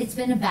window. It's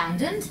been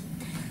abandoned.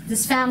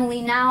 This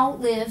family now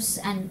lives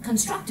and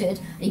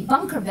constructed a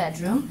bunker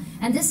bedroom,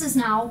 and this is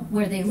now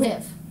where they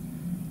live.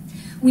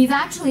 We've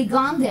actually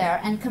gone there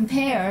and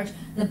compared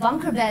the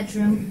bunker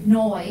bedroom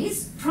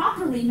noise,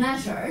 properly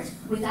measured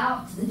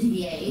without the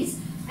DBAs,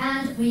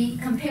 and we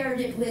compared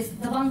it with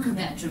the bunker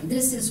bedroom.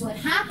 This is what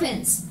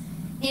happens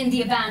in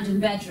the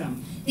abandoned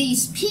bedroom.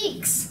 These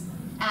peaks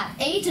at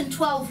 8 and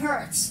 12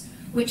 hertz,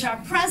 which are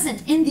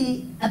present in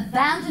the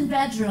abandoned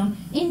bedroom,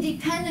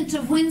 independent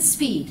of wind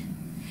speed.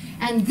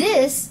 And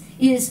this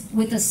is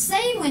with the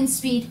same wind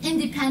speed,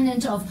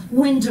 independent of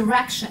wind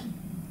direction.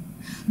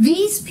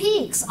 These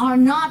peaks are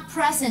not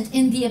present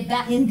in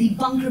the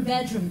bunker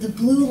bedroom. The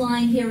blue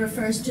line here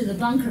refers to the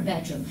bunker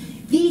bedroom.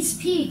 These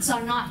peaks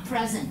are not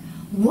present.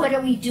 What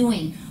are we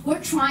doing?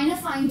 We're trying to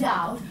find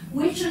out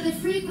which are the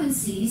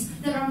frequencies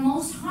that are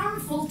most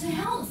harmful to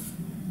health.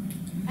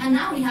 And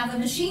now we have a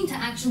machine to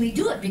actually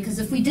do it, because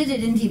if we did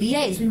it in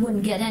dBAs, we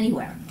wouldn't get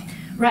anywhere.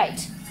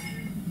 Right.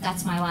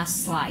 That's my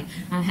last slide.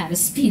 I had to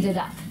speed it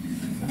up.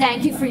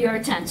 Thank you for your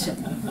attention.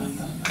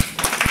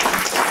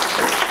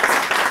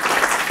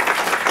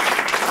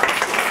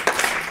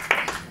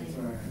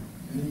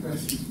 Any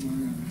questions,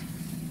 Mariana?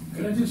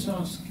 Could I just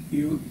ask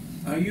you,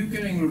 are you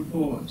getting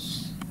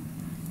reports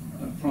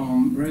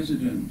from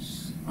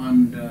residents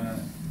under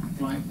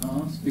flight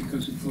paths?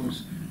 Because, of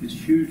course, it's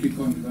hugely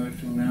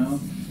controversial now,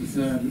 the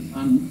third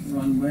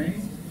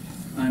runway,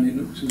 and it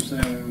looks as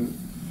though,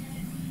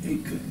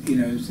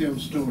 it's the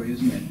old story,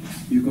 isn't it?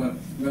 You've got a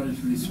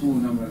relatively small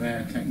number of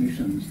air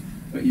technicians,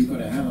 but you've got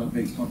a hell of a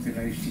big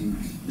population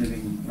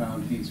living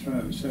around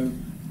Heathrow. So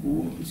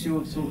what's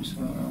your thoughts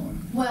about that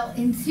one? Well,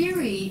 in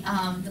theory,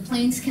 the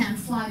planes can't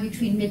fly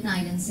between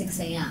midnight and 6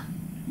 a.m.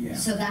 Yeah.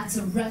 So that's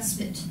a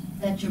respite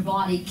that your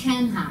body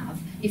can have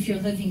if you're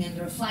living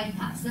under a flight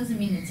path. Doesn't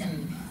mean it's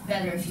any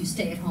better if you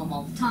stay at home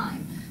all the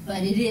time,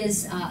 but it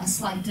is a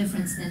slight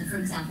difference than, for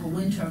example,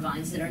 wind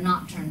turbines that are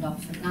not turned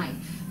off at night.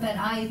 But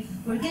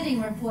we're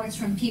getting reports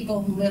from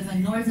people who live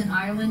in Northern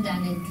Ireland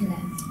and in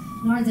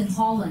Northern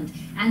Holland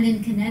and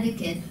in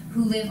Connecticut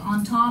who live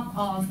on top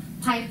of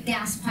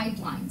gas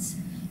pipelines,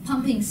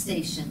 pumping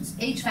stations,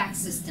 HVAC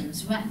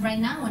systems. Right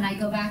now, when I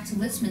go back to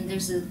Lisbon,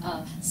 there's a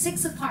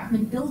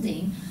 6-apartment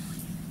building,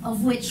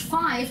 of which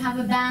 5 have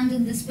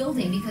abandoned this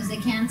building because they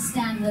can't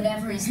stand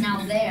whatever is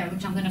now there,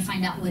 which I'm going to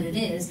find out what it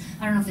is.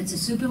 I don't know if it's a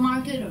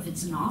supermarket or if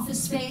it's an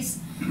office space.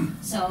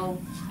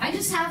 So I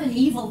just have an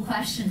evil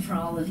question for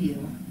all of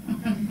you.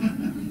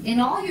 In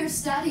all your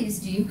studies,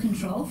 do you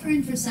control for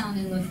infrasound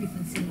and low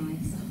frequency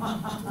noise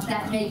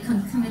that may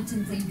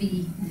concomitantly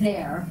be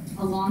there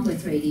along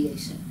with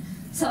radiation?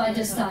 So I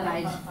just thought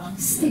I'd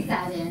stick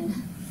that in.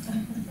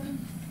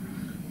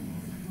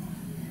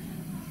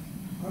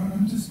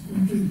 I'm just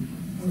intrigued.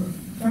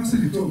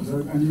 Fascinating talk,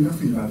 I knew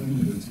nothing about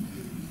any of it.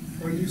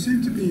 But you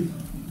seem to be,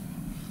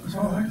 as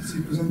far as I can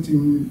see,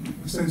 presenting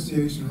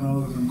association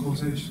rather than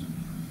causation.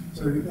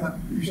 So that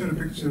you showed a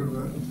picture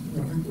of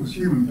I think it was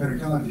human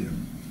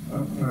pericardium,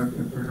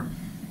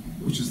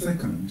 which is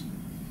thickened.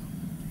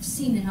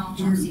 Seen in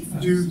autopsy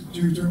first. Due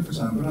to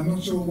infrasound, but I'm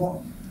not sure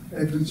what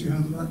evidence you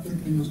have that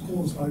thickening was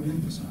caused by the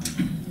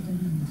infrasound.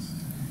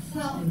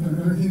 Well,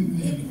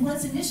 it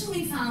was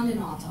initially found in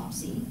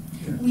autopsy.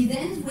 Yeah. We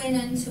then went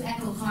into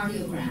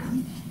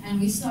echocardiogram, and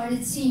we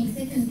started seeing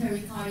thickened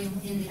pericardium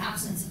in the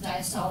absence of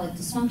diastolic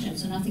dysfunction,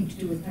 so nothing to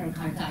do with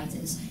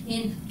pericarditis,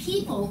 in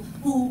people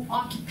who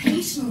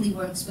occupationally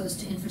were exposed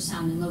to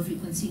infrasound and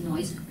low-frequency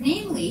noise,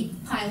 namely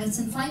pilots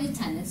and flight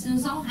attendants. And it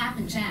was all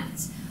happen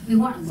chance. We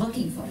weren't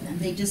looking for them.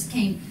 They just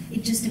came,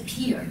 it just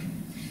appeared.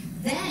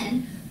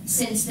 Then,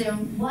 since there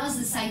was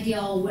this idea,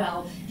 oh,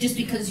 well, just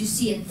because you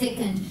see it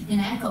thickened in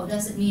echo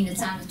doesn't mean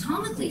it's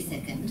anatomically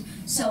thickened.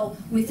 So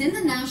within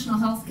the national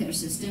healthcare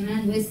system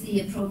and with the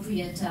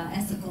appropriate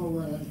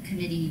ethical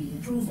committee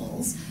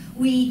approvals,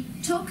 we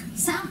took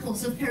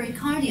samples of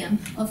pericardium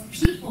of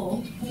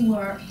people who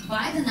were,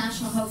 by the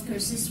national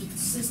healthcare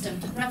system,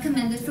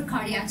 recommended for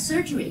cardiac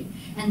surgery,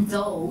 and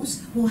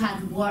those who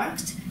had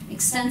worked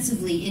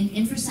extensively in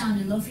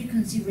infrasound and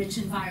low-frequency rich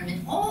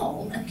environment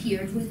all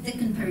appeared with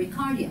thickened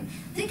pericardium.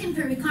 Thickened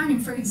pericardium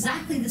for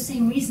exactly the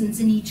same reasons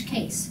in each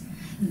case.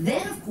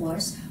 Then, of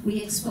course,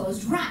 we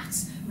exposed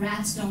rats.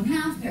 Rats don't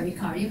have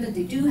pericardia, but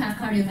they do have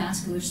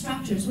cardiovascular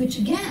structures, which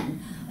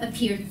again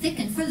appeared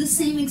thickened for the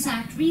same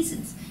exact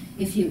reasons.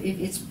 If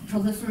it's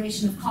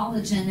proliferation of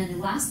collagen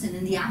and elastin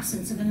in the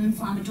absence of an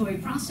inflammatory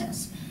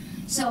process.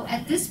 So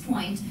at this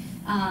point,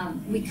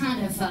 we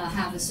kind of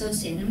have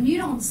associated, and you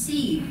don't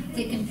see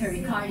thickened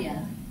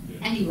pericardia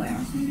anywhere,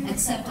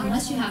 except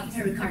unless you have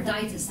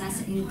pericarditis.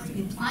 That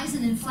implies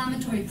an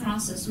inflammatory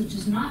process which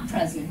is not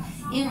present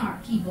in our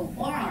people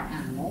or our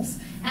animals,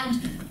 and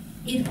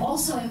it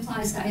also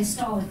implies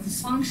diastolic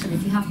dysfunction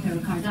if you have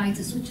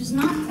pericarditis, which is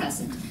not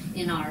present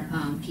in our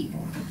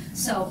people.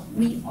 So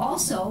we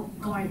also,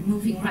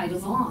 moving right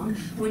along,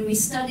 when we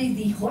studied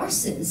the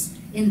horses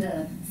in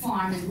the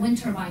farm, in the wind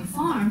turbine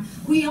farm,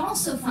 we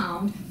also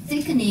found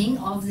thickening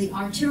of the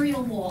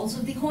arterial walls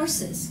of the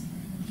horses.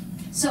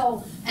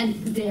 So, and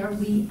there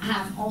we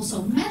have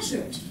also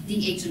measured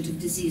the agent of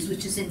disease,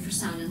 which is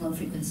infrasound and low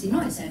frequency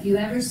noise. Have you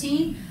ever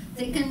seen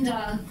thickened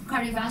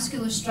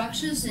cardiovascular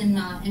structures in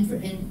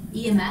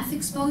EMF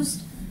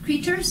exposed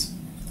creatures?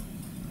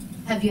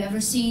 Have you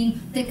ever seen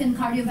thickened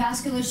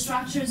cardiovascular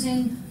structures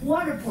in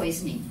water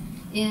poisoning,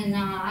 in,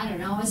 I don't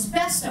know,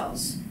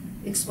 asbestos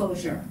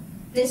exposure?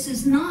 This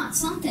is not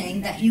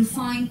something that you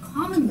find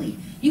commonly.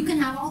 You can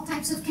have all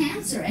types of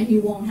cancer and you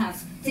won't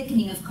have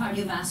thickening of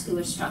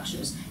cardiovascular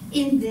structures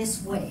in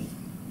this way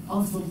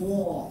of the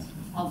wall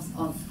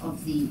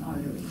of the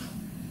artery.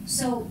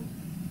 So,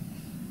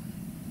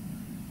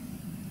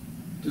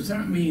 does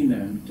that mean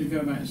then, to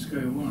go back to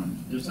square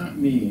one, does that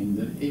mean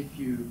that if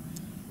you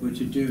were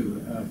to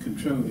do a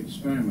controlled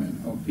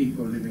experiment of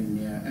people living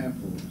near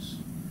airports,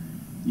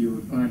 you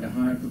would find a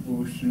higher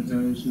proportion of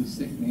those with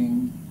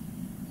thickening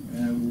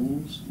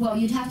walls? well,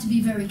 you'd have to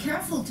be very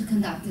careful to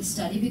conduct this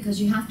study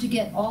because you have to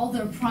get all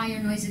their prior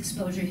noise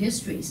exposure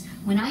histories.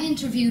 When I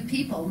interview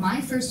people,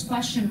 my first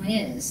question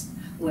is,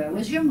 where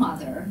was your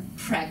mother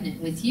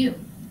pregnant with you?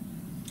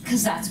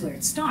 Because that's where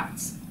it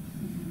starts.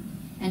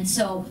 And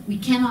so we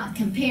cannot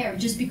compare,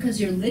 just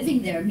because you're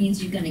living there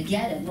means you're going to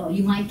get it. Well,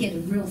 you might get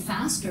it real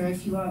faster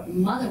if your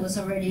mother was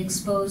already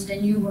exposed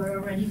and you were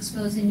already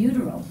exposed in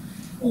utero.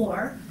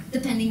 Or,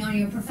 depending on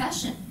your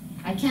profession.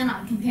 I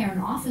cannot compare an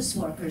office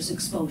worker's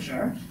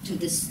exposure to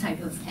this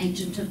type of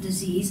agent of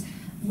disease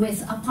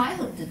with a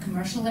pilot, the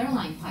commercial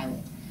airline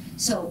pilot.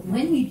 So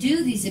when we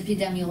do these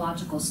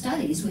epidemiological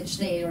studies, which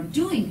they are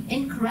doing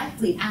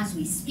incorrectly as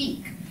we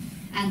speak,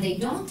 and they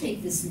don't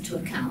take this into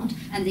account,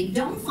 and they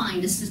don't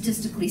find a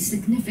statistically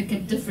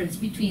significant difference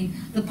between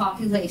the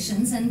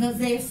populations, and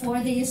therefore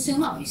they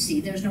assume, oh, you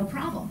see, there's no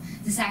problem.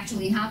 This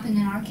actually happened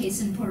in our case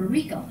in Puerto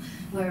Rico,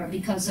 where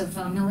because of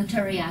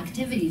military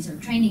activities or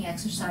training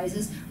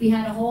exercises, we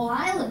had a whole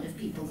island of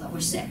people that were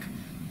sick.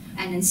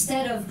 And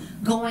instead of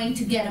going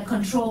to get a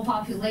control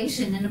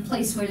population in a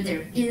place where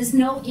there is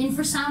no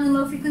infrasound and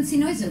low frequency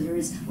noise, or there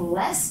is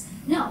less,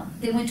 no,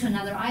 they went to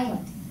another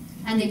island.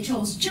 And they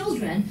chose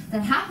children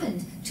that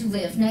happened to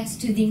live next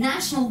to the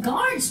National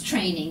Guard's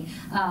training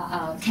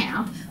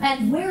camp,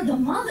 and where the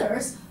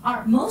mothers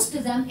are, most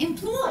of them,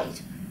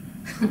 employed.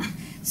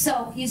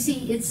 So you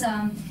see, it's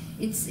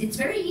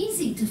very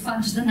easy to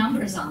fudge the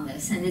numbers on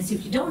this, and if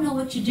you don't know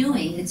what you're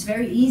doing, it's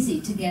very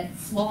easy to get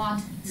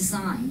flawed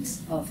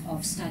designs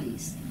of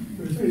studies.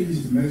 But it's very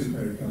easy to measure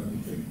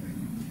pericardial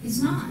thickening.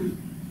 It's not.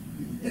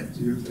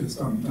 It's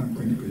done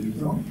clinically. You've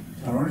done,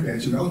 ironically,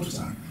 actually,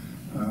 ultrasound.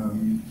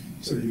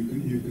 So you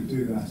could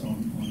do that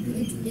on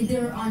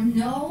There are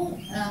no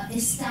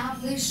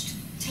established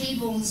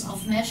tables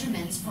of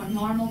measurements for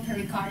normal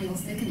pericardial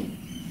thickening.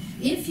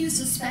 If you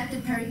suspect a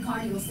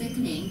pericardial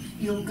thickening,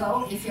 you'll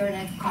go, if you're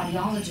an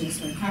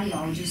echocardiologist or a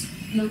cardiologist,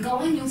 you'll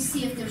go and you'll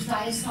see if there's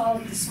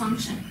diastolic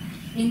dysfunction.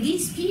 In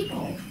these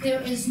people,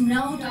 there is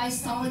no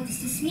diastolic.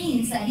 This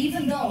means that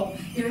even though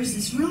there's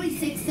this really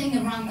thick thing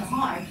around the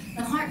heart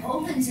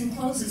opens and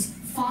closes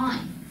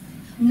fine.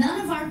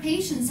 None of our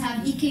patients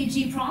have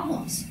EKG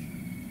problems.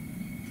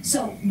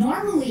 So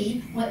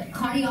normally, what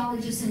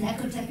cardiologists and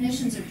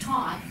echotechnicians are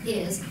taught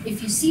is,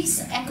 if you see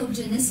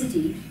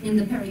echogenicity in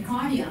the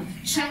pericardium,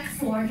 check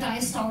for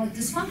diastolic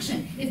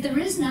dysfunction. If there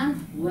is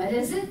none, what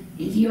is it?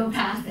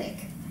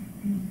 Idiopathic.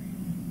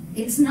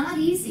 It's not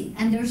easy,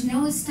 and there's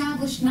no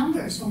established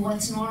numbers for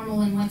what's normal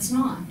and what's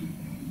not.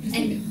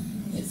 And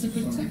it's a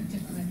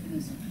protective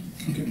mechanism.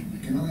 Okay,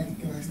 can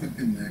I step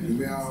in there?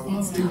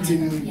 Because we are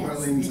getting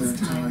well into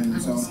time.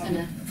 So I'm just going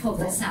to pull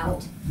this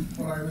out.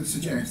 What I would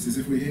suggest is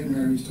if we hear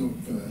Mary's talk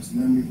first,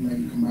 and then we can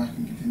maybe come back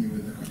and continue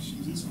with the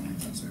questions and so on,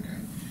 if that's okay.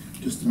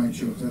 Just to make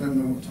sure, because I don't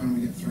know what time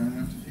we get thrown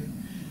out of here.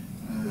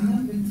 We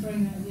haven't been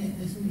thrown out yet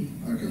this week.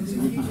 Okay,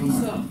 so we we can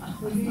come back.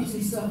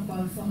 usually start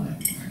by 5.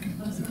 Okay,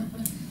 but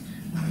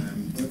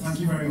thank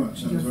you very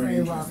much. That You're was very very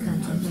interesting.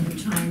 welcome. I'm going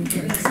to try and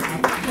get this